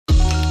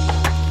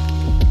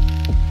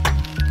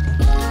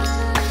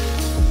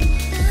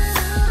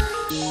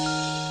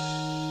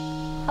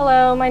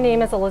Hello, my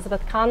name is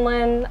Elizabeth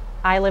Conlan.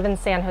 I live in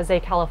San Jose,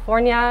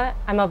 California.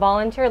 I'm a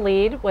volunteer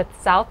lead with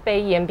South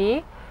Bay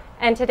YIMBY,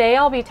 and today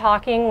I'll be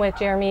talking with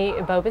Jeremy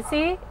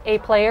Ebobisse, a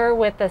player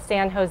with the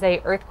San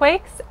Jose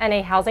Earthquakes and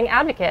a housing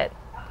advocate.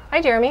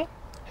 Hi, Jeremy.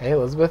 Hey,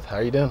 Elizabeth. How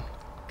are you doing?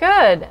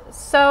 Good.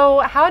 So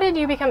how did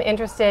you become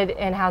interested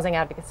in housing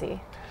advocacy?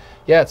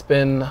 Yeah, it's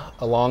been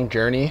a long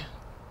journey,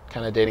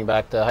 kind of dating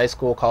back to high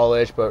school,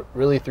 college, but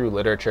really through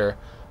literature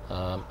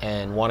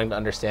and wanting to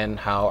understand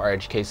how our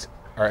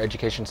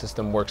education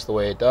system works the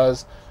way it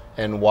does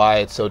and why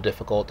it's so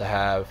difficult to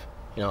have,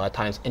 at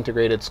times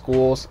integrated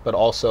schools, but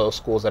also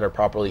schools that are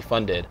properly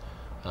funded,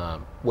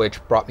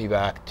 which brought me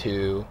back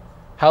to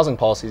housing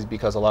policies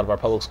because a lot of our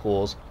public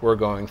schools were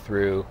going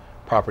through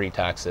property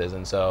taxes.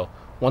 And so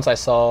once I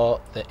saw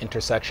the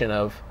intersection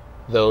of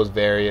those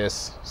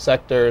various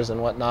sectors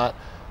and whatnot,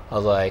 I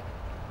was like,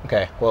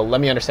 okay, well,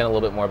 let me understand a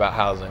little bit more about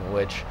housing,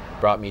 which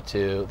brought me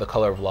to The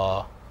Color of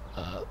Law,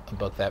 a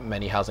book that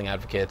many housing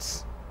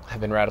advocates have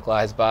been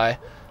radicalized by,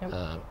 Yep.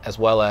 As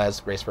well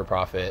as Race for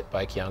Profit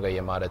by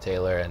Keeanga-Yamahtta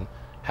Taylor, and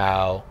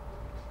how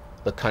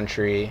the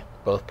country,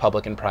 both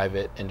public and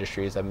private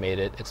industries, have made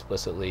it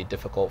explicitly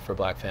difficult for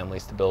Black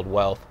families to build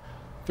wealth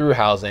through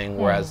housing,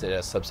 whereas it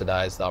has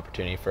subsidized the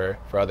opportunity for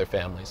other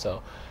families.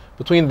 So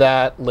between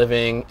that,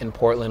 living in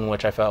Portland,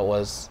 which I felt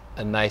was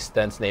a nice,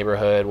 dense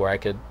neighborhood where I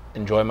could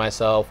enjoy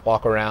myself,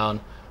 walk around,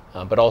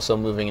 but also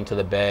moving into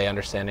the Bay,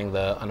 understanding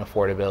the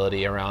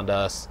unaffordability around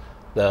us,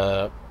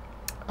 the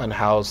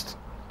unhoused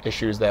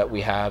issues that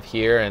we have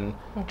here, and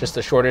just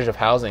the shortage of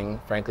housing,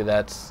 frankly,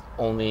 that's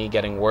only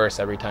getting worse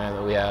every time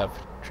that we have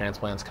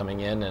transplants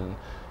coming in and,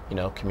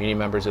 community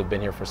members who've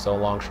been here for so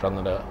long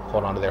struggling to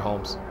hold on to their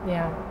homes.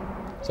 Yeah.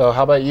 So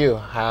how about you?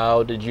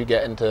 How did you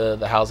get into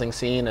the housing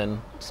scene,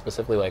 and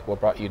specifically, what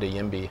brought you to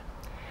YIMBY?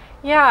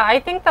 Yeah, I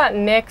think that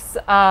mix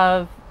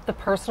of the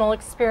personal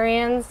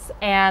experience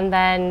and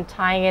then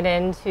tying it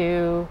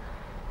into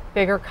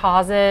bigger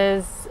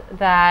causes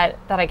that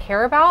I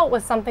care about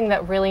was something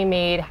that really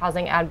made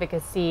housing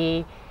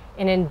advocacy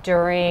an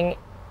enduring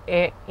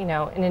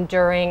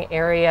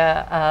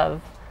area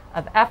of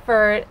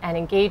effort and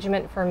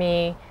engagement for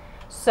me.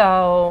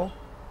 So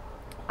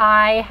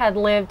I had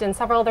lived in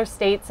several other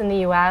states in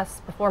the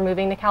US before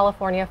moving to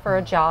California for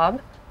a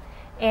job.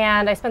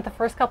 And I spent the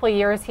first couple of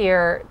years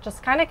here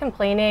just kind of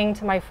complaining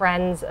to my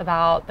friends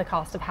about the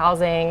cost of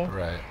housing.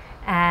 Right.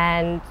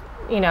 And,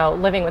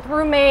 living with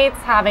roommates,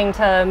 having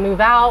to move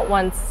out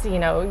once,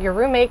 your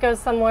roommate goes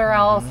somewhere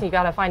else, you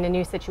got to find a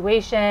new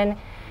situation.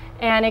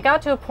 And it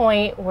got to a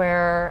point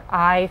where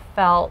I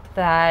felt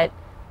that,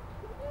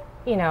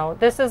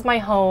 this is my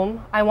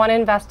home. I want to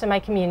invest in my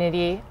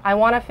community. I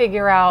want to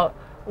figure out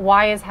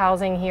why is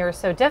housing here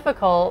so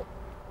difficult.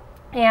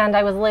 And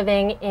I was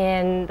living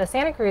in the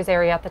Santa Cruz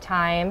area at the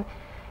time,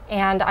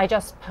 and I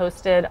just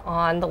posted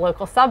on the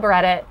local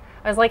subreddit.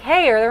 I was like,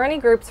 hey, are there any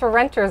groups for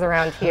renters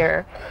around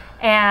here?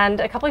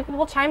 And a couple of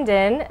people chimed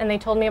in, and they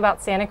told me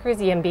about Santa Cruz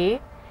YIMBY.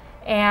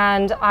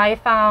 And I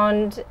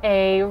found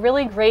a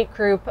really great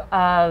group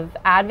of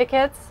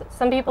advocates,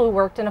 some people who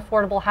worked in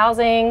affordable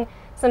housing,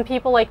 some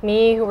people like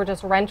me who were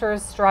just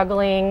renters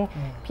struggling,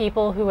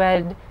 people who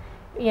had,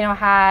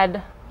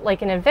 had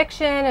like an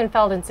eviction and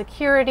felt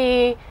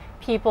insecurity,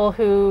 people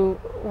who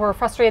were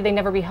frustrated they'd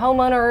never be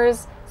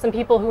homeowners, some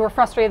people who were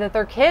frustrated that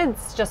their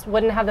kids just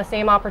wouldn't have the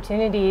same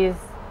opportunities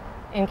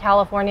in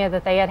California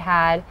that they had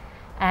had.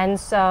 And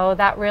so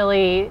that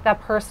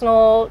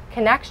personal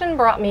connection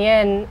brought me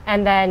in,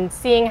 and then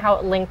seeing how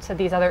it linked to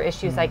these other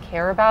issues I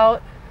care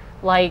about,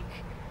 like,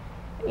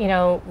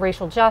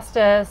 racial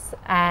justice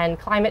and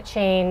climate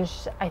change.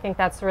 I think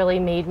that's really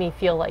made me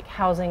feel like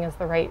housing is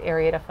the right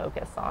area to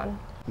focus on.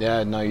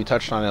 Yeah, no, you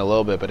touched on it a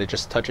little bit, but it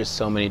just touches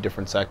so many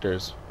different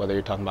sectors, whether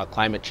you're talking about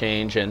climate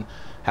change and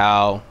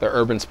how the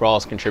urban sprawl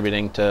is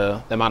contributing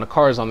to the amount of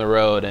cars on the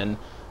road, and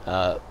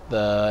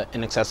the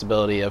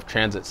inaccessibility of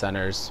transit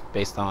centers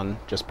based on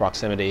just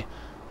proximity.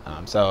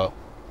 So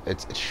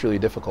it's truly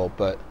difficult.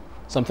 But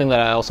something that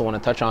I also want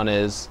to touch on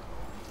is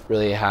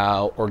really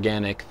how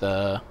organic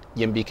the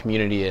YIMBY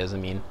community is. I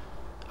mean,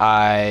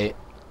 I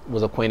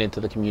was acquainted to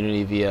the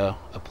community via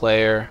a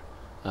player,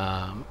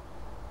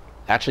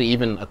 actually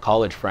even a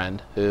college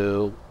friend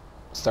who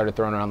started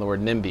throwing around the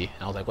word NIMBY,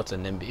 and I was like, what's a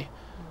NIMBY?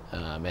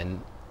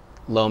 And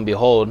lo and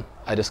behold,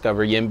 I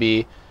discovered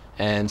YIMBY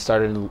and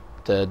started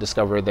to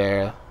discover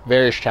their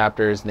various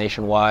chapters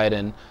nationwide,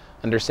 and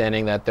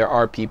understanding that there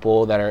are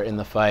people that are in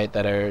the fight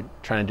that are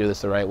trying to do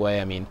this the right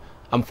way. I mean,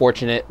 I'm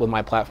fortunate with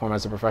my platform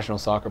as a professional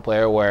soccer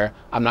player where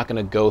I'm not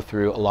going to go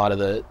through a lot of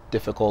the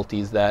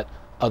difficulties that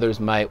others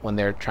might when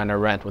they're trying to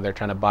rent, when they're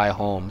trying to buy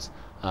homes.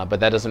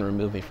 But that doesn't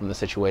remove me from the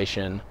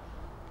situation,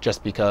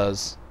 just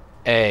because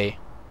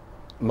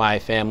my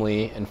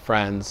family and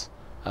friends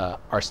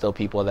are still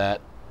people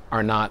that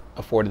are not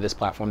afforded this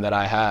platform that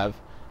I have,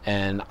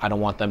 and I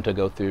don't want them to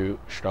go through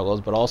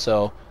struggles. But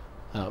also,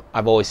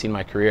 I've always seen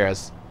my career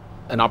as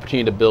an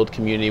opportunity to build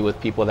community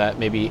with people that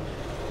maybe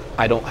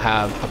I don't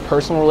have a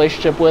personal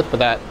relationship with, but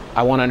that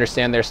I want to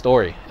understand their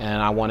story, and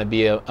I want to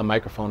be a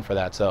microphone for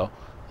that. So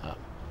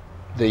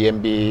the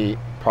YIMBY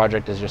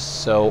project is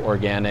just so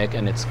organic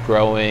and it's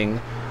growing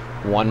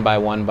one by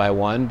one by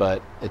one,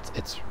 but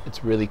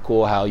it's really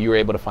cool how you were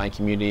able to find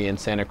community in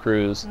Santa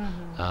Cruz,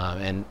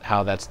 and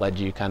how that's led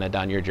you kind of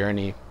down your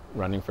journey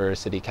running for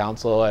city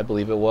council, I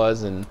believe it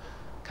was, and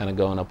kind of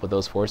going up with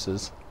those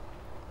forces.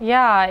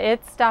 Yeah,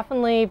 it's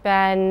definitely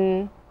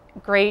been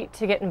great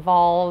to get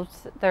involved.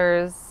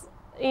 There's,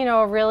 you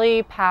know, a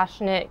really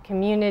passionate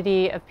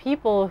community of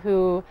people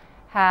who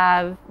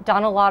have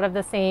done a lot of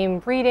the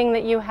same reading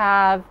that you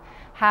have,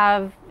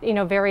 you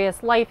know,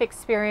 various life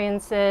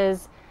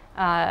experiences.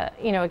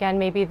 You know, again,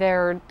 maybe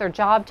their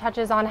job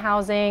touches on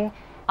housing.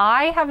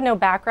 I have no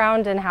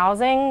background in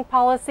housing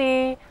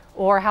policy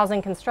or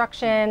housing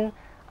construction.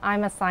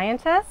 I'm a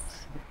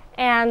scientist,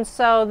 and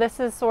so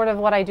this is sort of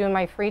what I do in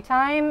my free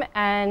time.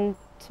 And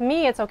to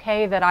me, it's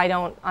okay that I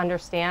don't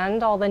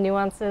understand all the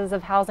nuances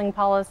of housing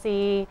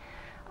policy.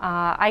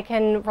 I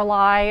can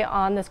rely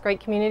on this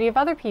great community of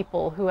other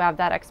people who have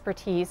that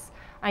expertise.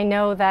 I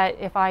know that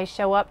if I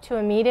show up to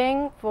a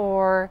meeting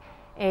for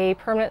a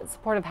permanent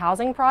supportive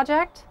housing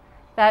project,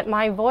 that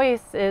my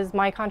voice is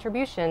my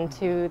contribution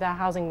to the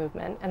housing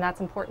movement, and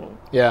that's important.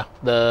 Yeah,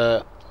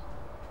 the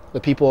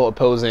people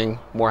opposing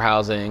more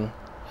housing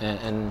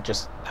and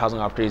just housing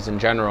opportunities in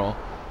general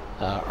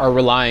are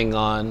relying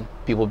on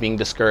people being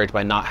discouraged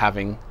by not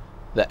having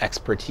the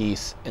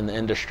expertise in the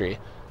industry.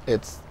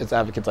 It's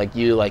advocates like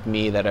you, like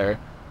me, that are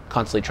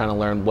constantly trying to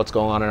learn what's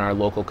going on in our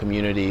local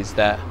communities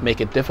that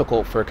make it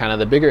difficult for kind of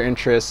the bigger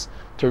interests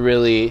to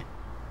really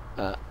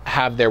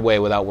have their way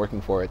without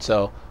working for it.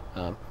 So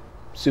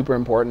super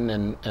important,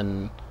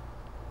 and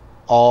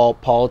all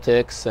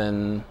politics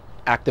and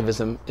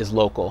activism is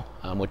local,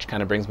 which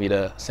kind of brings me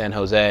to San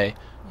Jose.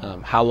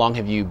 How long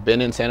have you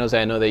been in San Jose?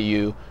 I know that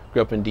you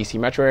grew up in DC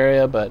metro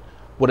area, but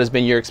what has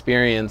been your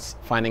experience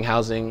finding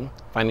housing,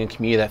 finding a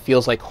community that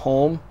feels like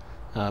home,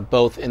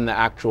 both in the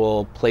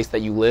actual place that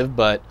you live,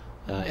 but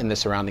in the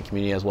surrounding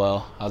community as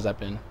well? How's that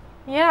been?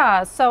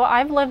 Yeah, so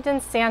I've lived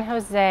in San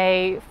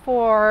Jose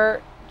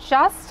for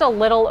just a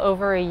little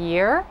over a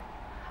year.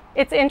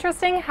 It's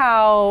interesting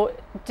how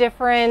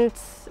different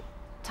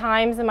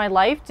times in my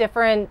life,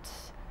 different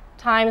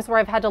times where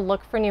I've had to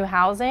look for new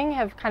housing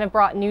have kind of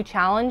brought new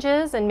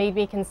challenges and made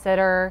me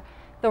consider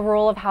the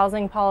role of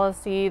housing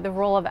policy, the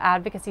role of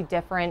advocacy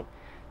different.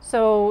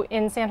 So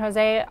in San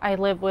Jose, I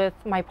live with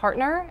my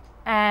partner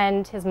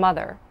and his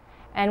mother,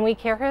 and we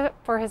care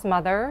for his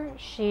mother.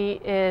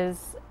 She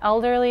is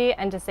elderly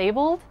and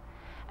disabled.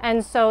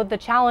 And so the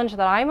challenge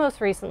that I most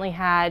recently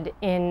had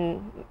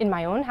in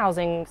my own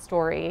housing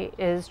story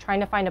is trying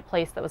to find a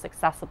place that was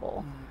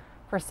accessible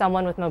for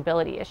someone with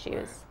mobility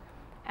issues.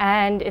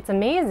 And it's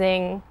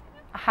amazing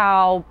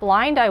how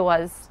blind I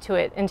was to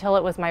it until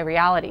it was my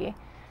reality.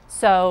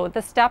 So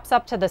the steps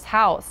up to this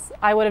house,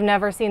 I would have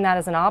never seen that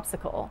as an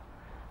obstacle.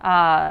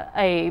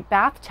 A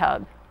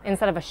bathtub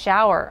instead of a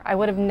shower, I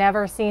would have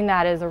never seen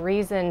that as a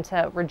reason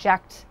to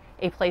reject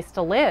a place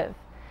to live.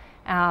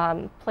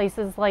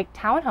 Places like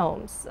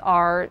townhomes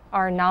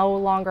are no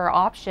longer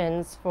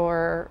options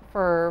for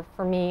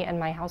me and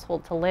my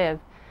household to live.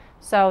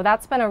 So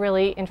that's been a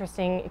really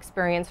interesting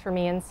experience for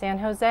me in San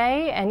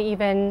Jose, and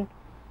even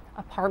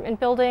apartment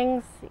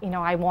buildings. You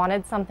know, I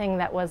wanted something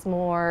that was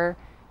more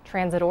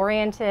transit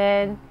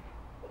oriented,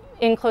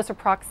 in closer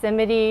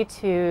proximity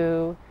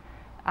to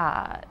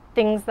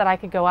things that I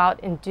could go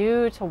out and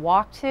do, to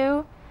walk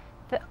to.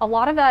 A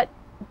lot of that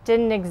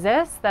didn't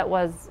exist that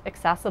was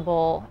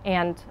accessible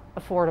and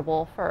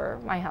affordable for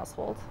my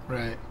household.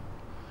 Right.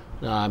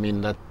 No, I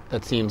mean,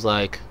 that seems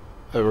like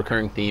a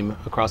recurring theme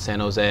across San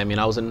Jose. I mean,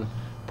 I was in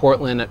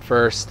Portland at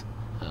first,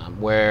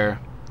 where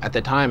at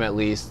the time at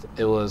least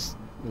it was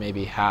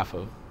maybe half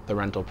of the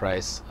rental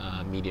price,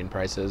 median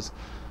prices.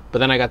 But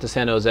then I got to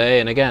San Jose,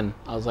 and again,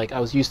 I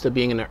was used to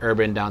being in an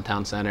urban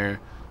downtown center,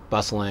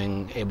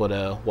 bustling, able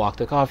to walk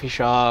to coffee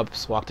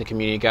shops, walk to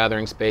community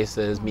gathering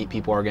spaces, meet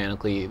people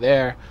organically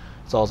there.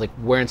 So I was like,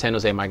 where in San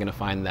Jose am I going to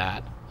find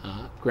that?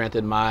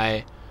 Granted,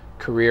 my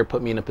career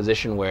put me in a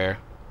position where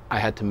I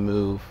had to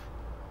move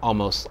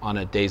almost on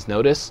a day's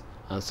notice.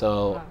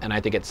 And I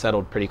had to get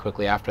settled pretty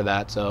quickly after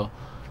that. So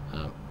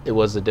it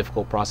was a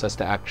difficult process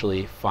to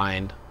actually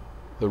find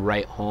the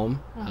right home.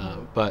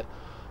 But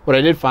what I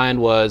did find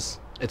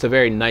was it's a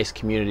very nice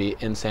community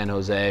in San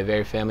Jose,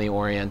 very family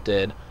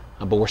oriented,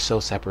 but we're so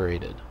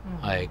separated.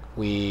 Like,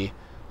 we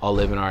all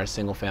live in our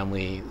single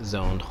family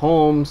zoned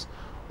homes,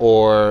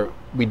 or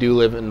we do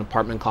live in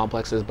apartment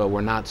complexes, but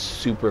we're not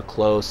super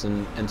close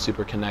and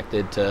super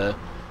connected to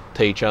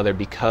each other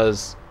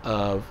because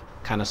of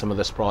kind of some of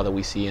the sprawl that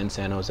we see in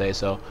San Jose.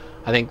 So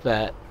I think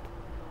that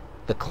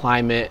the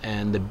climate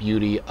and the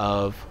beauty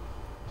of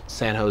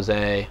San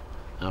Jose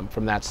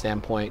from that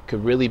standpoint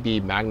could really be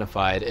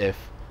magnified if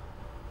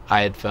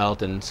I had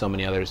felt, and so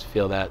many others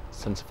feel, that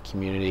sense of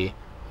community.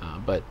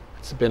 But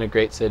it's been a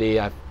great city.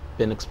 I've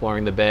been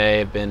exploring the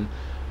Bay. I've been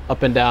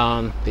up and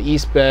down the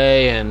East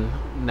Bay, and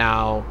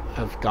now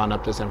have gone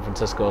up to San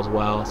Francisco as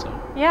well. So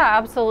yeah,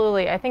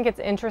 absolutely. I think it's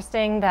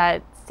interesting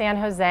that San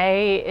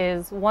Jose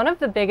is one of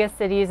the biggest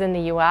cities in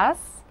the US,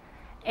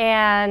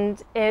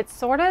 and it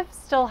sort of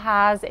still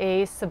has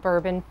a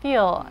suburban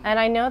feel. And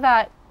I know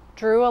that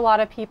drew a lot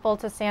of people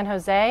to San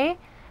Jose,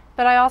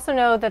 but I also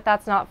know that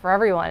that's not for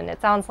everyone. It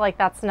sounds like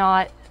that's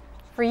not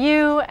for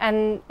you,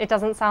 and it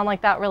doesn't sound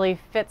like that really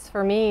fits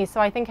for me. So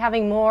I think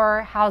having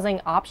more housing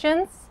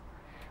options,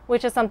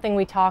 which is something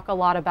we talk a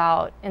lot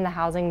about in the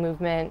housing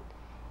movement,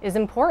 is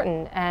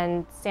important.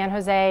 And San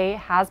Jose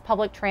has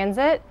public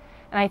transit,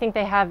 and I think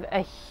they have a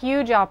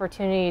huge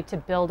opportunity to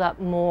build up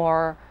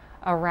more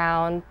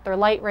around their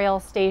light rail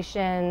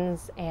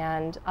stations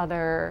and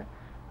other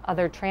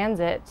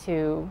transit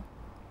to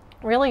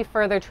really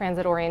further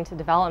transit-oriented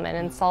development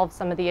and solve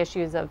some of the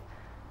issues of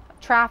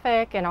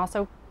traffic and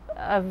also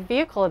of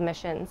vehicle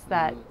emissions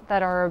that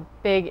are a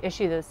big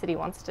issue that the city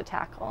wants to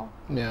tackle.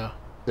 Yeah,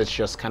 it's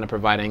just kind of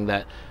providing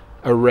that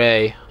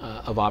array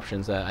of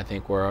options that I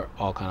think we're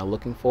all kind of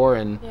looking for,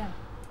 and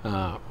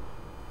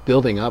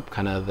building up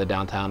kind of the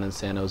downtown in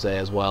San Jose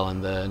as well,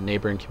 and the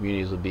neighboring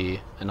communities would be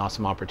an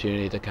awesome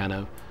opportunity to kind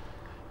of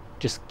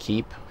just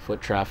keep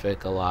foot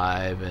traffic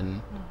alive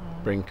and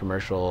bring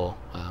commercial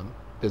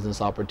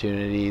business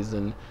opportunities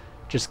and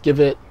just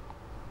give it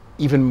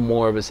even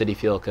more of a city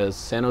feel, because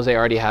San Jose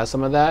already has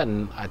some of that,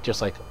 and I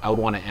would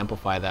want to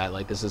amplify that.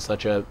 Like, this is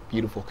such a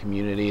beautiful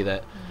community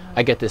that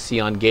I get to see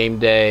on game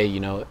day,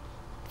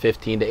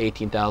 15 to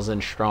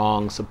 18,000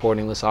 strong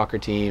supporting the soccer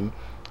team,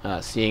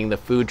 seeing the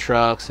food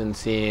trucks and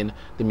seeing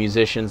the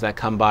musicians that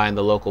come by and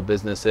the local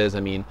businesses. I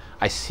mean,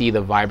 I see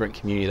the vibrant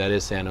community that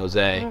is San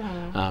Jose.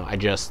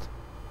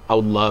 I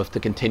would love to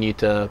continue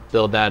to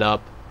build that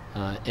up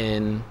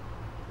in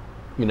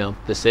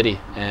the city,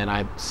 and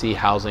I see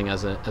housing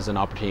as an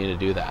opportunity to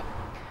do that.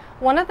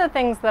 One of the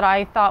things that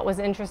I thought was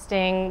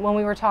interesting when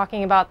we were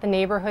talking about the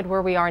neighborhood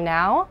where we are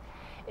now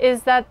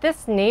is that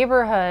this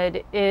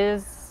neighborhood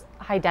is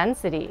high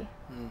density.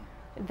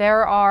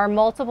 There are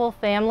multiple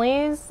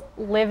families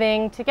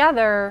living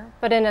together,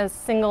 but in a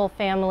single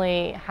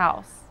family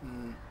house.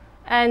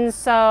 And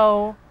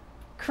so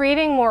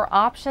creating more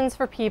options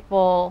for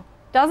people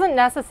doesn't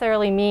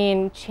necessarily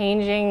mean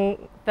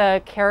changing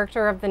the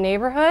character of the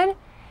neighborhood.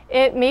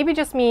 It maybe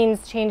just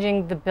means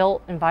changing the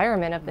built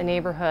environment of the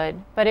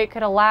neighborhood, but it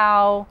could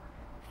allow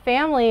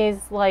families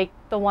like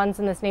the ones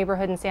in this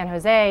neighborhood in San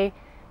Jose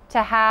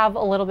to have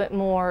a little bit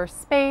more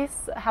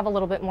space, have a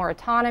little bit more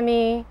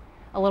autonomy,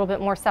 a little bit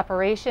more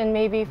separation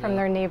maybe from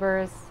their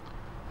neighbors.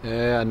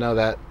 Yeah, I know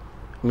that.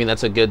 I mean,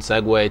 that's a good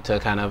segue to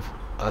kind of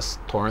us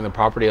touring the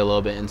property a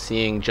little bit and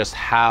seeing just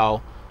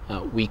how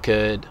we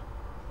could,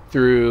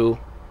 through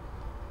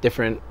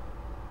different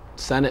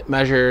Senate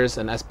measures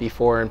and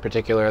SB4 in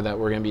particular that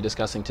we're going to be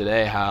discussing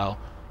today, how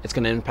it's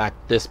going to impact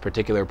this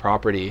particular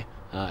property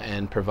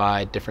and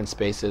provide different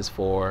spaces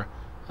for,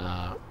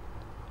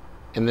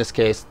 in this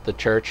case, the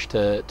church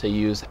to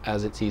use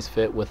as it sees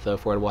fit with the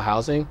affordable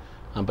housing,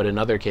 but in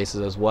other cases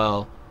as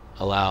well,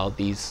 allow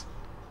these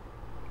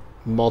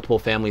multiple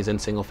families in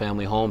single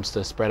family homes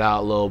to spread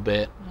out a little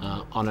bit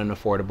on an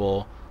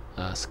affordable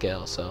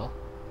scale. So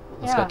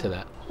let's get to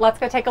that. Let's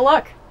go take a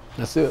look.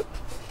 Let's do it.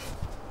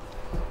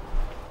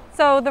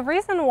 So the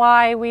reason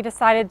why we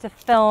decided to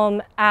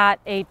film at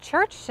a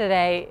church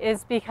today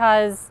is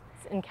because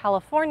in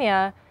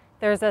California,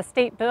 there's a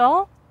state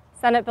bill,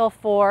 Senate Bill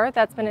 4,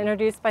 that's been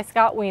introduced by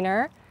Scott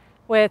Wiener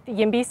with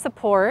YIMBY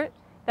support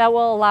that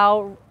will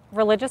allow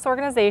religious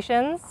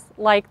organizations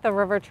like the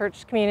River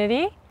Church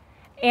community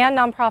and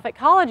nonprofit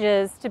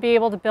colleges to be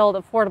able to build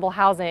affordable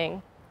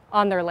housing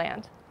on their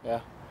land.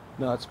 Yeah,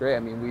 no, that's great. I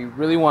mean, we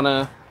really want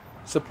to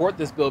support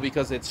this bill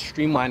because it's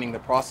streamlining the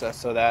process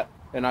so that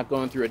they're not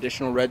going through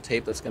additional red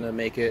tape that's going to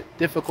make it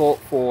difficult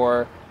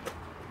for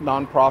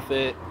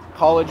nonprofit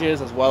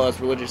colleges as well as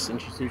religious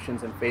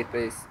institutions and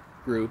faith-based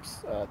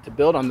groups to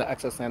build on the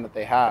excess land that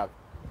they have.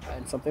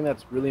 And something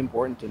that's really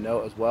important to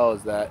note as well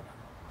is that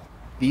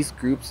these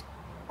groups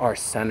are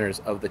centers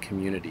of the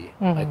community.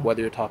 Like,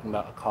 whether you're talking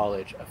about a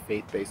college, a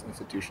faith-based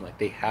institution, like,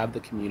 they have the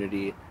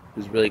community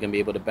who's really going to be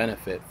able to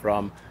benefit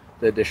from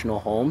the additional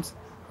homes.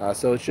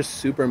 So it's just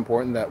super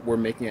important that we're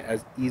making it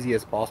as easy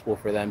as possible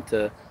for them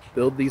to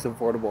build these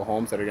affordable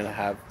homes that are going to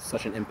have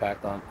such an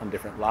impact on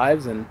different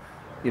lives, and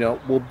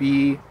will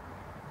be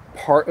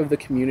part of the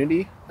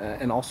community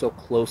and also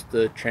close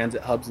to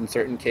transit hubs in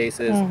certain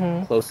cases,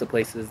 close to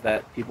places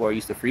that people are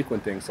used to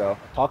frequenting. So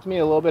talk to me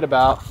a little bit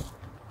about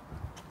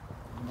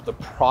the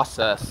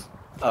process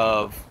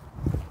of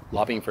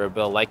lobbying for a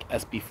bill like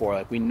SB4.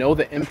 Like, we know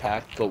the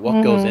impact, but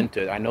what goes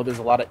into it? I know there's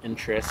a lot of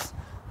interest,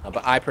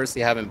 but I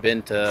personally haven't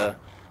been to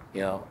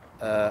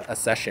a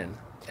session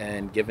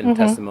and given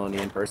testimony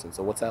in person.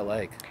 So what's that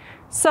like?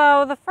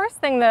 So the first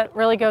thing that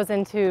really goes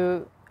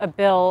into a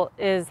bill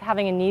is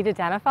having a need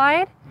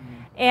identified.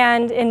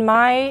 And in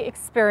my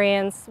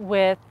experience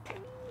with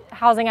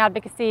housing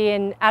advocacy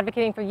and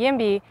advocating for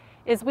YIMBY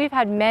is we've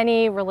had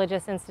many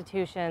religious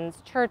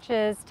institutions,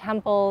 churches,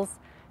 temples,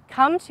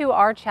 come to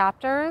our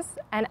chapters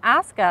and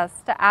ask us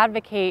to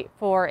advocate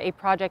for a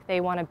project they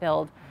want to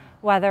build,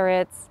 whether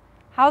it's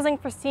housing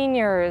for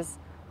seniors,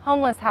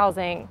 homeless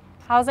housing,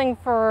 housing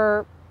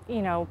for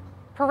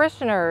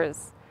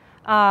parishioners,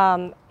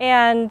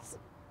 And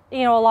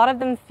you know, a lot of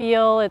them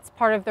feel it's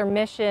part of their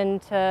mission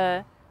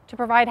to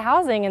provide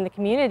housing in the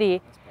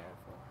community.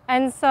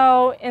 And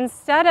so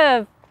instead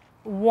of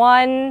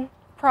one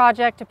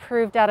project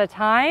approved at a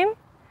time,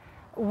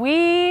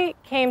 we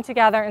came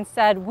together and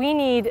said we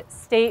need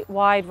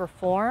statewide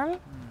reform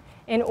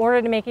in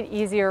order to make it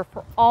easier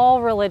for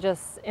all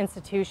religious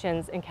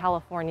institutions in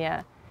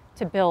California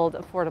to build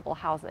affordable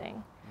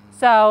housing.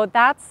 So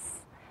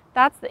that's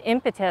the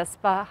impetus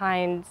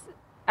behind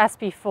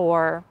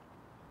SB4.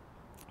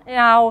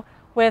 Now,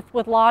 with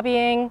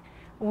lobbying,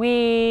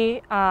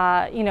 we,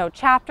 you know,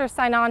 chapters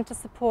sign on to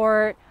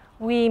support.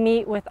 We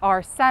meet with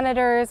our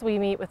senators, we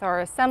meet with our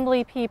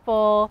assembly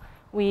people,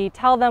 we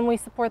tell them we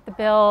support the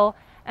bill,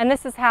 and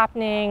this is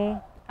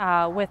happening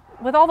with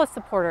all the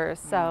supporters.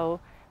 So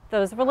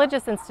those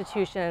religious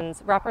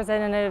institutions,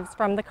 representatives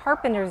from the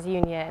Carpenters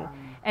Union,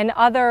 and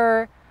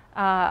a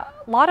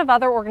lot of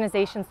other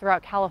organizations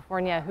throughout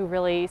California who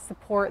really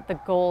support the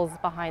goals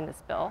behind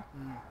this bill.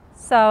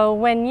 So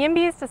when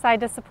YIMBYs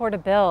decide to support a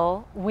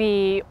bill,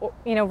 we,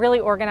 you know, really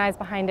organize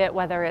behind it,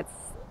 whether it's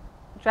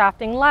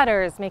drafting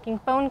letters, making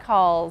phone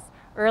calls.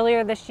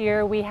 Earlier this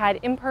year, we had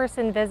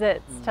in-person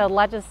visits to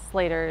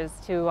legislators,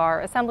 to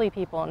our assembly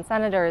people and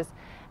senators,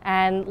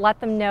 and let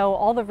them know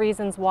all the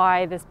reasons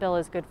why this bill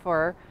is good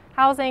for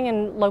housing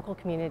and local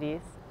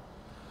communities.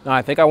 No,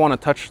 I think I want to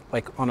touch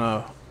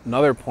on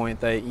another point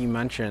that you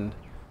mentioned,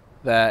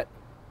 that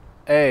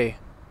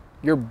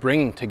you're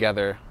bringing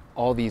together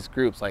all these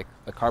groups like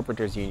the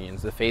Carpenters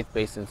Unions, the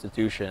faith-based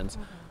institutions,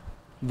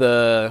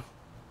 the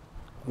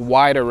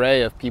wide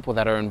array of people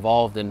that are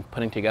involved in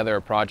putting together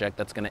a project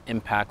that's going to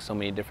impact so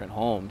many different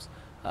homes,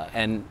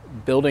 and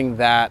building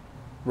that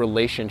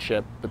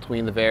relationship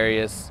between the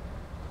various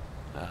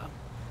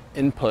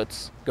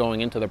inputs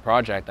going into the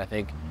project, I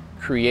think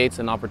creates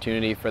an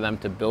opportunity for them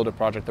to build a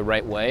project the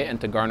right way and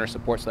to garner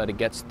support so that it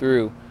gets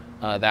through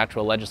the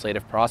actual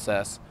legislative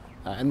process.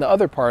 And the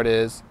other part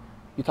is,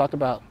 you talked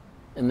about,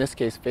 in this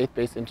case,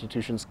 faith-based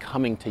institutions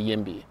coming to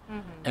YIMBY.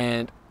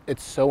 And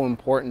it's so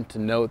important to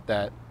note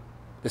that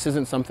this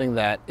isn't something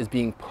that is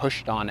being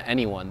pushed on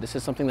anyone. This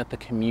is something that the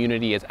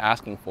community is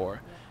asking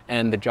for.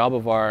 And the job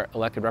of our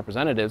elected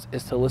representatives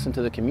is to listen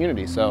to the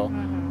community. So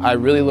I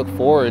really look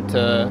forward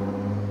to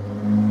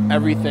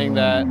everything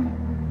that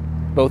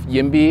both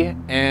YIMBY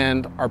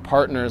and our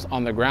partners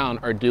on the ground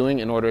are doing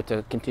in order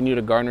to continue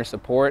to garner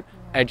support,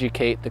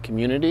 educate the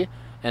community,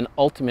 and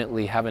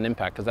ultimately have an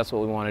impact, because that's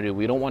what we want to do.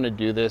 We don't want to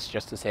do this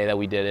just to say that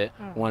we did it.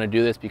 We want to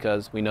do this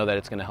because we know that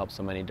it's going to help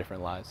so many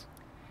different lives.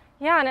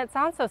 Yeah, and it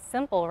sounds so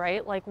simple,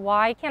 right? Like,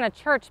 why can't a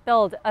church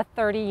build a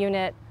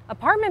 30-unit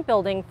apartment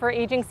building for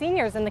aging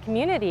seniors in the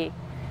community?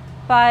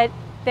 But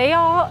they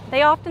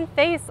often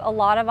face a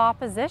lot of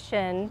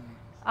opposition.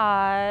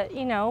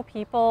 You know,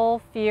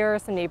 people fear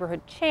some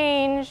neighborhood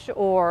change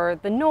or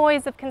the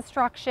noise of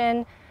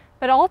construction.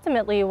 But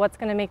ultimately, what's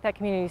going to make that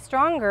community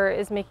stronger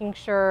is making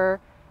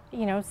sure,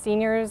 you know,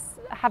 seniors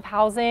have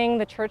housing,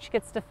 the church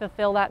gets to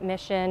fulfill that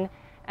mission.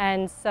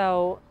 And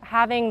so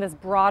having this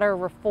broader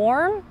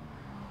reform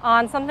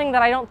on something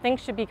that I don't think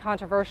should be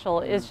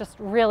controversial is just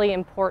really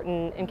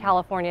important in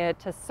California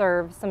to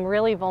serve some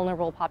really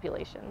vulnerable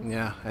populations.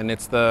 Yeah, and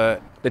it's the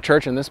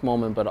church in this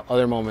moment, but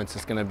other moments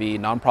it's going to be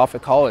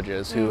nonprofit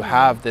colleges who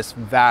have this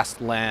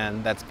vast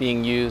land that's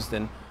being used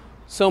in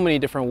so many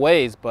different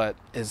ways, but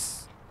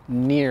is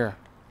near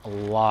a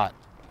lot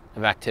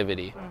of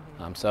activity.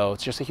 So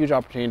it's just a huge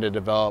opportunity to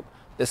develop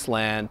this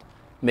land,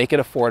 make it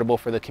affordable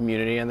for the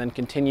community, and then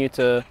continue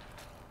to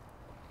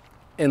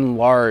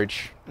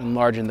enlarge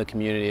in the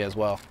community as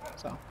well.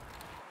 So,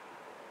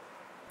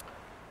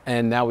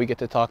 and now we get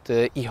to talk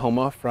to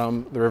Ihoma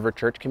from the River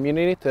Church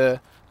community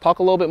to talk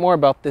a little bit more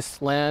about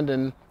this land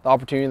and the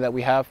opportunity that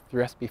we have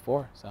through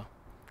SB4. So,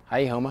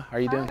 hi Ihoma, how are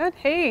you doing? Good.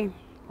 Hey,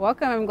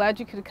 welcome. I'm glad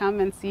you could come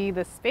and see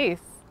the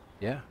space.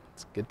 Yeah,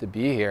 it's good to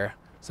be here.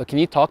 So can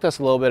you talk to us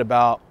a little bit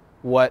about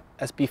what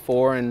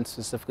SB4 and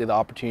specifically the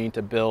opportunity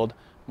to build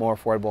more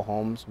affordable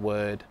homes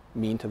would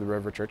mean to the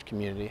River Church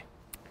community?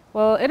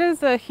 Well, it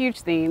is a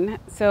huge thing.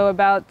 So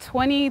about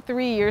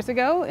 23 years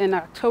ago, in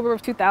October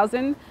of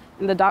 2000,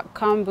 in the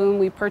dot-com boom,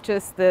 we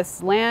purchased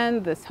this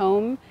land, this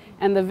home,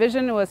 and the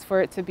vision was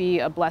for it to be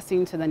a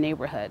blessing to the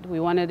neighborhood. We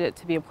wanted it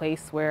to be a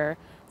place where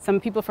some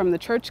people from the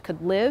church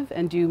could live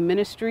and do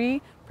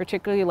ministry,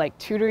 particularly like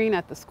tutoring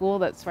at the school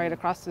that's right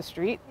across the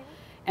street.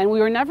 And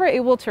we were never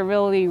able to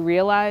really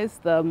realize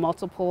the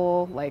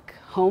multiple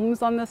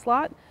homes on this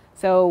lot.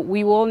 So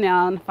we will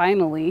now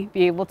finally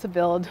be able to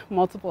build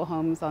multiple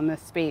homes on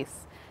this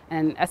space.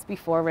 And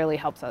SB4 really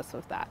helps us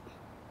with that.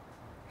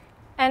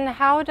 And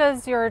how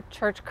does your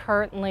church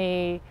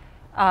currently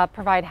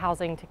provide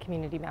housing to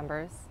community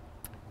members?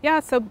 Yeah,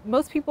 so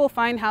most people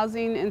find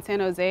housing in San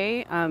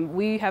Jose.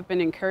 We have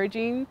been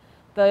encouraging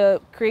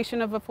the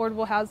creation of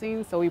affordable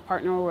housing. So we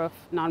partner with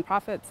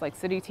nonprofits like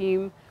City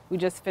Team. We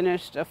just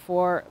finished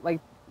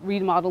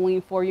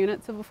remodeling 4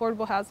 units of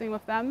affordable housing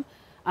with them.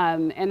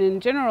 And in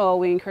general,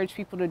 we encourage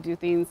people to do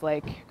things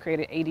like create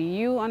an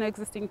ADU on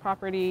existing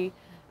property,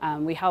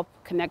 We help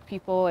connect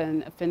people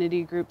and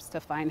affinity groups to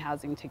find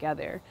housing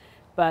together.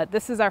 But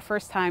this is our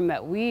first time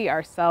that we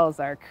ourselves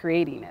are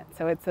creating it.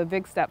 So it's a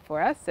big step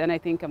for us, and I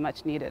think a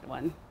much needed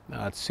one.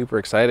 It's super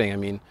exciting. I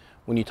mean,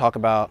 when you talk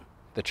about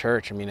the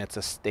church, I mean, it's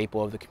a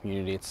staple of the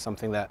community. It's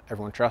something that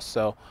everyone trusts.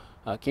 So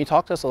can you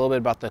talk to us a little bit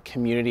about the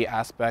community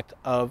aspect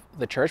of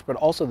the church, but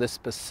also this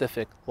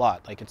specific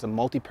lot? Like, it's a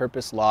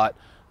multi-purpose lot.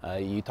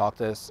 You talked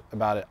to us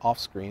about it off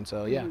screen.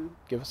 So yeah,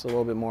 give us a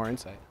little bit more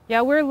insight.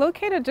 Yeah, we're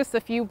located just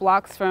a few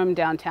blocks from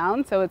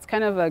downtown. So it's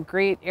kind of a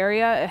great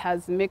area. It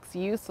has mixed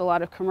use, a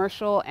lot of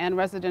commercial and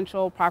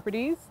residential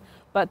properties.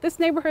 But this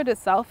neighborhood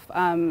itself,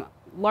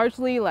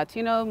 largely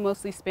Latino,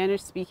 mostly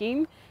Spanish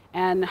speaking,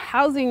 and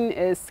housing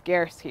is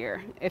scarce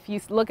here. If you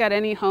look at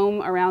any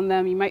home around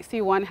them, you might see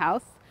one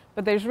house,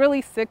 but there's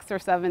really 6 or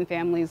 7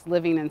 families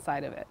living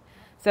inside of it.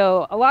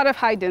 So a lot of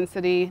high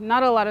density,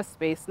 not a lot of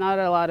space, not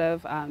a lot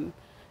of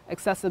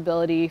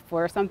accessibility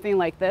for something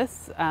like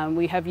this.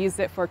 We have used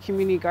it for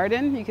community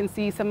garden. You can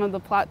see some of the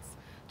plots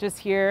just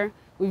here.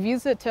 We've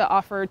used it to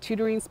offer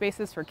tutoring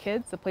spaces for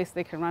kids, a place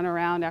they can run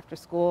around after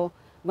school,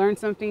 learn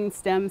something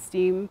STEM,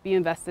 STEAM, be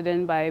invested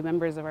in by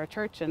members of our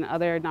church and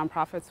other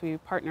nonprofits we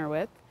partner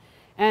with.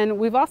 And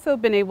we've also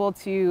been able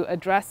to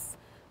address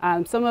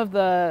some of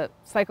the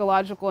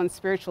psychological and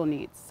spiritual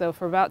needs. So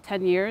for about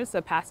 10 years,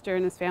 a pastor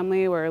and his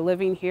family were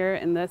living here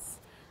in this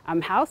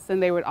house,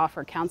 and they would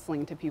offer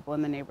counseling to people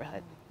in the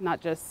neighborhood.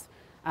 Not just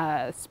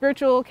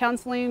spiritual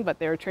counseling, but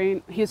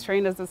he was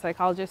trained as a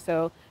psychologist,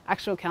 so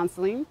actual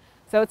counseling.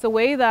 So it's a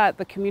way that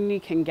the community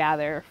can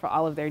gather for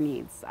all of their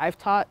needs. I've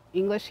taught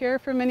English here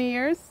for many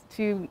years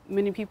to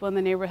many people in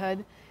the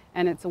neighborhood,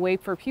 and it's a way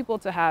for people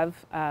to have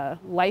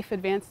life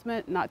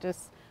advancement, not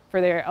just for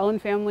their own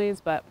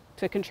families, but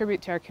to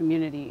contribute to our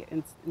community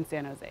in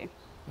San Jose.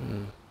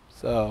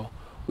 So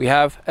we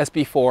have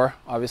SB4,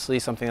 obviously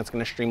something that's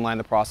going to streamline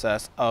the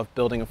process of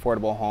building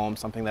affordable homes,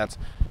 something that's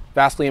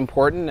vastly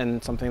important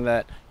and something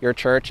that your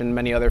church and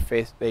many other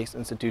faith-based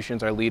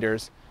institutions are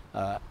leaders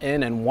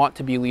in and want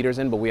to be leaders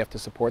in, but we have to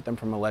support them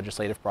from a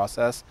legislative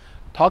process.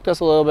 Talk to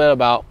us a little bit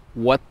about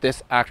what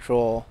this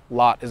actual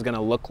lot is going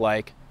to look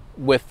like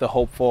with the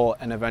hopeful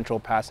and eventual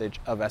passage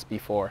of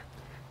SB4.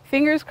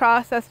 Fingers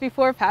crossed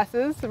SB4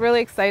 passes. Really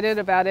excited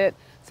about it.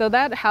 So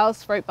that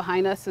house right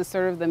behind us is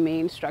sort of the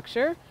main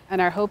structure, and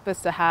our hope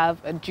is to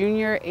have a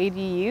junior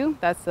ADU,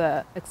 that's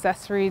an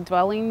accessory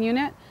dwelling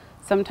unit,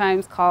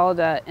 sometimes called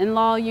an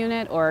in-law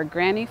unit or a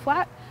granny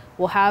flat.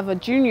 We'll have a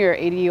junior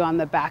ADU on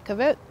the back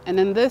of it, and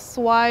in this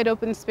wide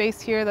open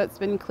space here that's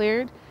been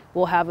cleared,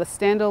 we'll have a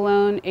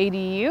standalone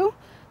ADU,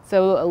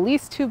 so at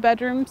least 2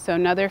 bedrooms, so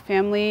another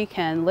family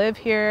can live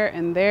here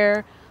in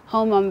their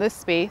home on this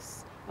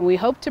space. And we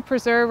hope to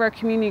preserve our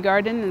community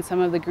garden and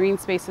some of the green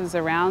spaces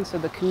around so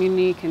the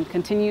community can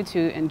continue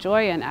to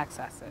enjoy and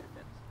access it.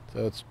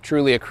 So it's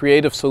truly a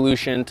creative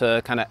solution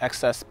to kind of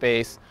excess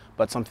space,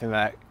 but something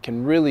that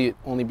can really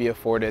only be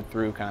afforded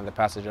through kind of the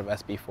passage of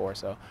SB4.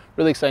 So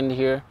really exciting to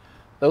hear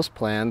those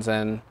plans.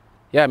 And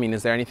yeah, I mean,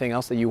 is there anything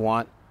else that you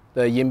want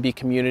the YIMBY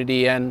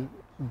community and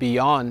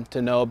beyond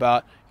to know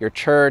about your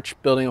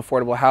church, building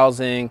affordable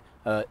housing,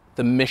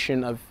 the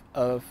mission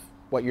of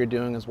what you're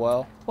doing as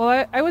well?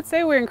 Well, I would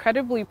say we're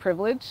incredibly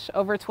privileged.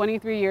 Over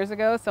 23 years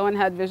ago, someone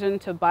had vision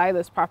to buy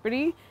this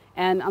property,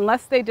 and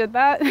unless they did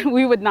that,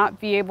 we would not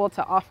be able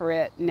to offer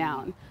it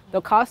now. The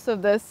cost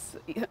of this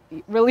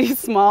really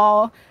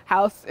small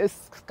house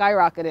is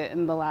skyrocketed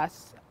in the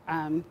last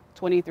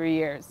 23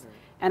 years.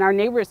 And our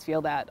neighbors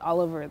feel that all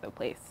over the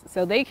place.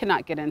 So they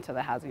cannot get into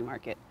the housing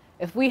market.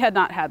 If we had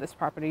not had this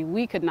property,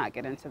 we could not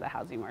get into the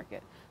housing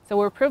market. So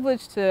we're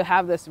privileged to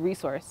have this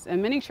resource,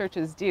 and many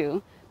churches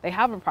do. They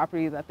have a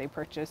property that they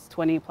purchased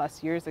 20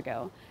 plus years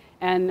ago.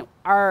 And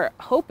our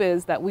hope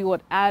is that we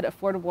would add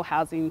affordable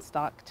housing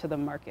stock to the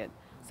market.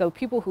 So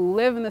people who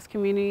live in this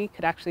community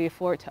could actually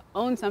afford to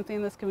own something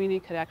in this community,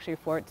 could actually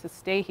afford to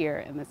stay here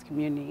in this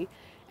community.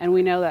 And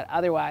we know that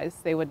otherwise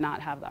they would not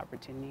have the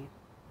opportunity.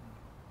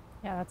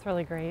 Yeah, that's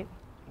really great.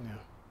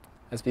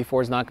 Yeah.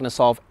 SB4 is not going to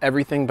solve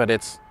everything, but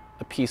it's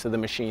a piece of the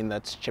machine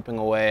that's chipping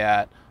away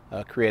at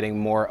creating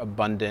more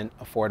abundant,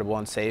 affordable,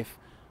 and safe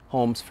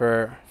homes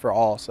for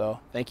all. So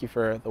thank you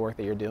for the work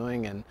that you're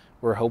doing, and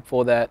we're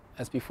hopeful that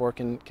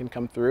SB4 can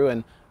come through,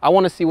 and I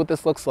want to see what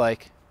this looks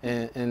like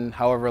in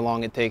however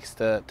long it takes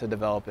to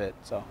develop it.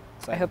 So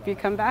I hope you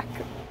come back.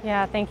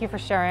 Yeah, thank you for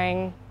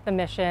sharing the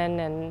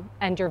mission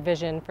and your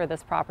vision for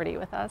this property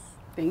with us.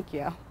 Thank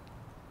you.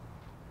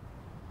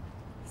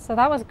 So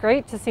that was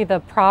great to see the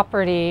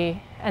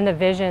property and the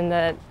vision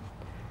that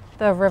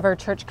the River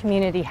Church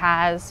community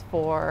has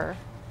for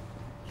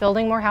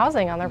building more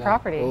housing on their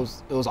property. It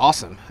was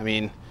awesome. I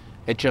mean,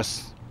 it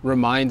just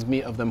reminds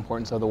me of the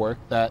importance of the work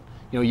that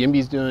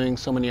YIMBY's doing,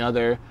 so many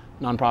other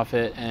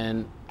nonprofit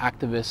and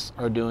activists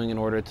are doing in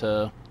order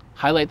to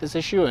highlight this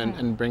issue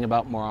and bring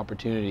about more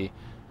opportunity.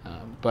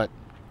 But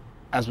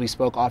as we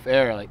spoke off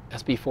air, like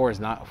SB4 is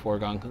not a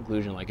foregone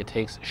conclusion. Like, it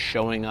takes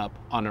showing up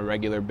on a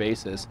regular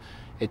basis.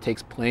 It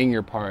takes playing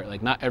your part.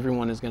 Like, not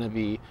everyone is going to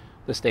be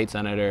the state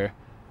senator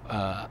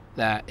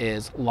that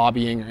is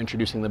lobbying or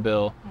introducing the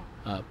bill,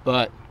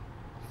 but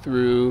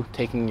through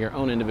taking your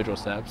own individual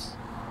steps,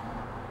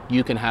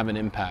 you can have an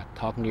impact,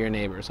 talking to your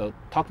neighbors. So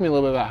talk to me a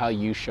little bit about how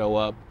you show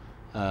up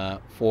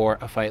for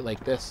a fight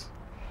like this.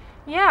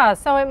 Yeah,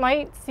 so it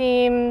might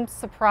seem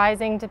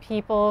surprising to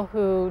people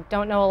who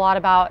don't know a lot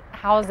about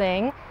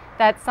housing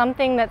that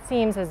something that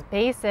seems as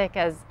basic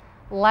as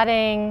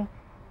letting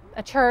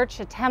a church,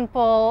 a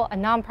temple, a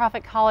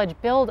nonprofit college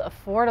build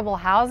affordable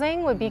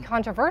housing would be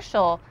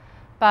controversial,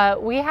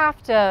 but we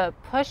have to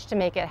push to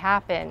make it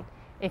happen.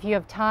 If you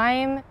have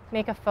time,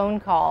 make a phone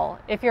call.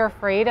 If you're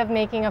afraid of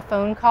making a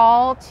phone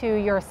call to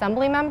your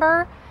assembly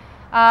member,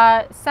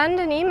 send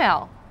an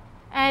email.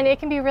 And it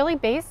can be really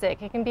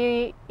basic. It can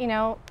be,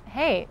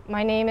 hey,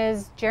 my name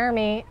is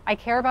Jeremy. I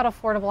care about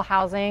affordable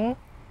housing.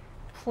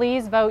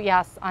 Please vote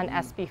yes on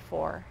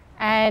SB4.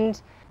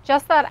 And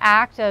just that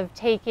act of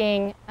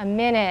taking a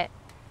minute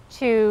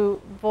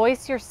to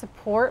voice your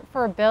support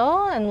for a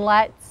bill and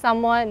let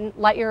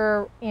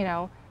your,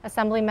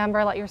 assembly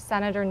member, let your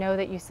senator know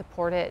that you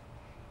support it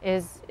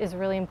is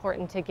really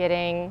important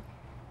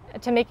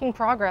to making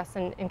progress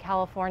in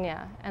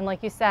California. And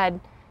like you said,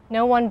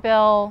 no one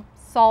bill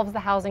solves the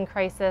housing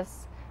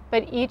crisis,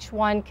 but each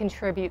one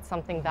contributes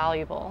something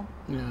valuable.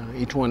 Yeah,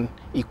 each one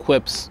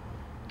equips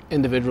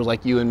individuals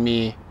like you and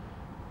me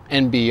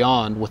and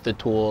beyond with the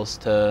tools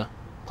to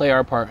play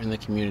our part in the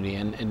community.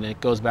 And it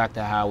goes back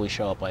to how we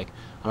show up. Like,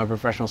 I'm a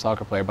professional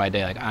soccer player by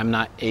day. Like, I'm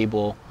not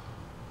able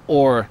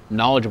or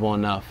knowledgeable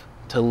enough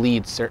to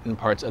lead certain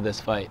parts of this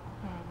fight.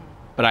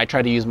 But I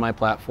try to use my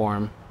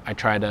platform. I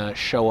try to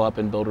show up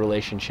and build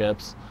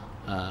relationships.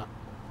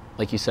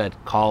 Like you said,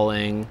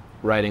 calling,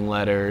 writing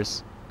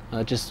letters,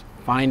 just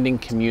finding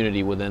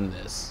community within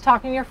this.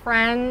 Talking to your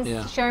friends,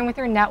 Yeah. sharing with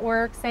your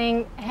network,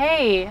 saying,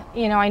 hey,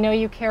 I know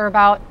you care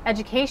about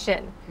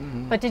education,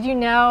 but did you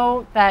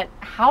know that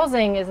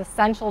housing is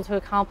essential to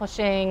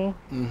accomplishing,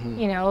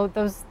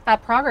 that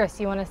progress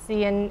you want to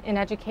see in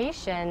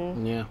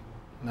education? Yeah,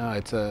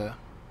 no,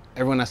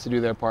 everyone has to do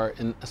their part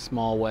in a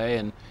small way,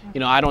 and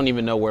I don't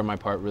even know where my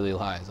part really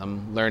lies.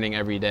 I'm learning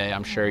every day.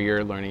 I'm sure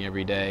you're learning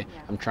every day.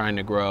 Yeah. I'm trying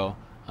to grow,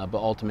 but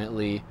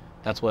ultimately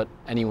that's what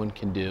anyone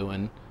can do.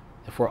 And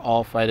if we're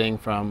all fighting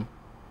from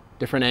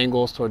different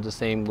angles towards the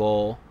same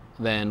goal,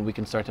 then we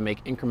can start to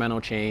make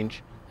incremental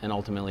change, and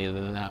ultimately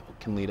then that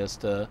can lead us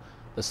to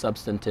the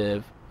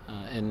substantive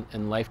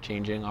and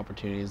life-changing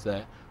opportunities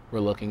that we're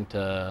looking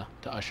to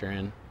usher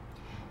in.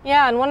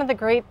 Yeah, and one of the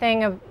great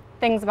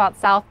things about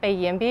South Bay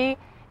YIMBY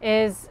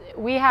is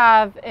we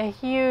have a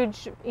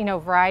huge,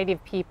 variety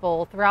of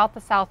people throughout the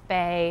South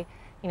Bay.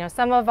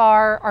 Some of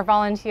our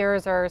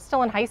volunteers are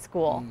still in high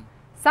school.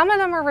 Some of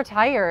them are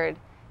retired.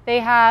 They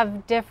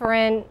have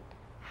different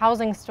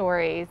housing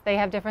stories. They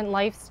have different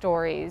life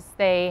stories.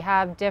 They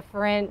have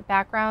different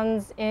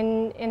backgrounds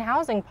in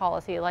housing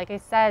policy. Like I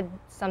said,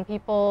 some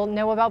people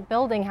know about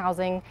building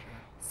housing.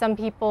 Some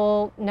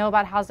people know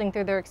about housing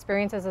through their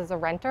experiences as a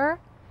renter.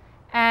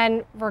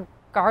 And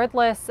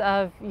regardless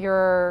of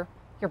your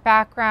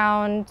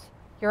background,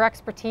 your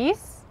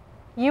expertise,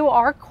 you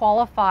are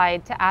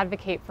qualified to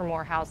advocate for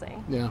more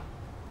housing. Yeah.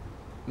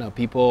 No,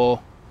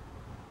 people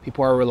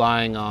are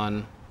relying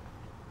on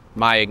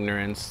my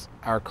ignorance,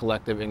 our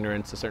collective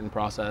ignorance, a certain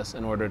process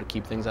in order to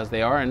keep things as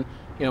they are, and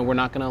we're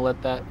not going to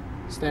let that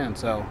stand.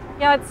 So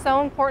yeah, it's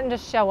so important to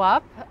show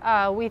up.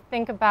 We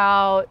think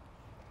about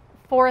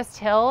Forest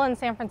Hill in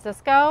San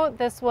Francisco.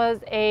 This was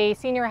a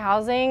senior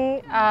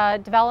housing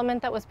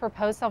development that was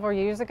proposed several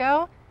years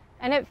ago,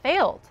 and it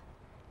failed.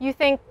 You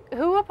think,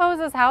 who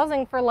opposes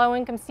housing for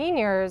low-income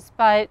seniors?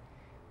 But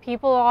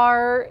people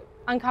are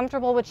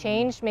uncomfortable with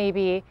change,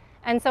 maybe.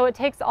 And so it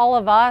takes all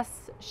of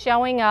us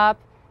showing up,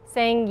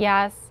 saying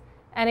yes,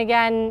 and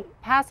again,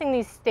 passing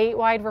these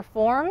statewide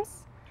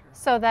reforms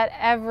so that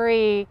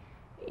every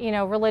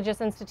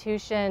religious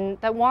institution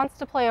that wants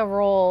to play a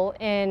role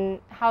in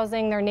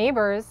housing their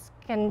neighbors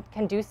can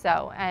do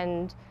so.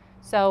 And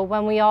so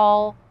when we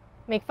all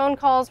make phone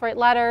calls, write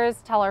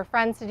letters, tell our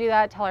friends to do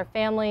that, tell our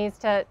families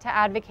to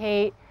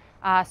advocate,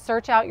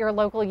 search out your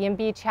local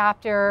YIMBY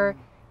chapter,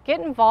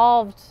 get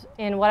involved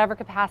in whatever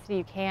capacity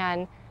you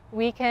can.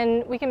 We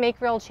can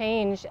make real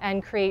change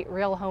and create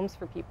real homes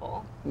for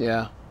people.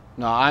 yeah,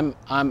 no,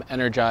 I'm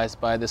energized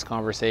by this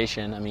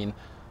conversation. I mean,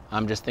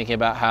 I'm just thinking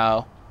about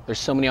how there's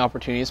so many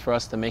opportunities for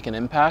us to make an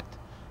impact,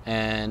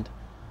 and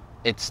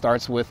it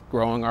starts with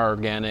growing our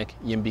organic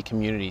YIMBY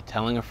community,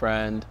 telling a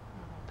friend,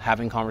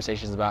 having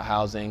conversations about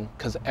housing,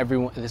 because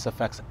this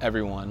affects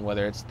everyone,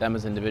 whether it's them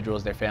as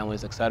individuals, their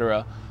families,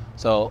 etc.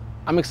 So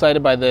I'm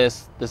excited by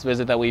this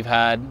visit that we've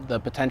had, the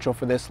potential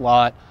for this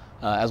lot,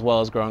 as well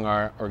as growing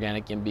our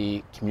organic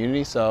YIMBY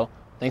community. So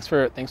thanks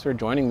for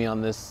joining me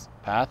on this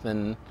path,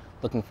 and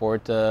looking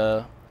forward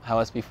to how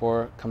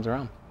SB4 comes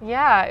around.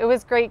 Yeah, it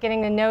was great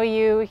getting to know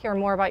you, hear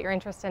more about your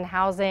interest in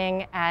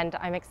housing, and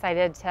I'm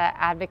excited to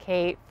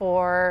advocate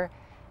for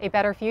a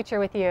better future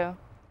with you.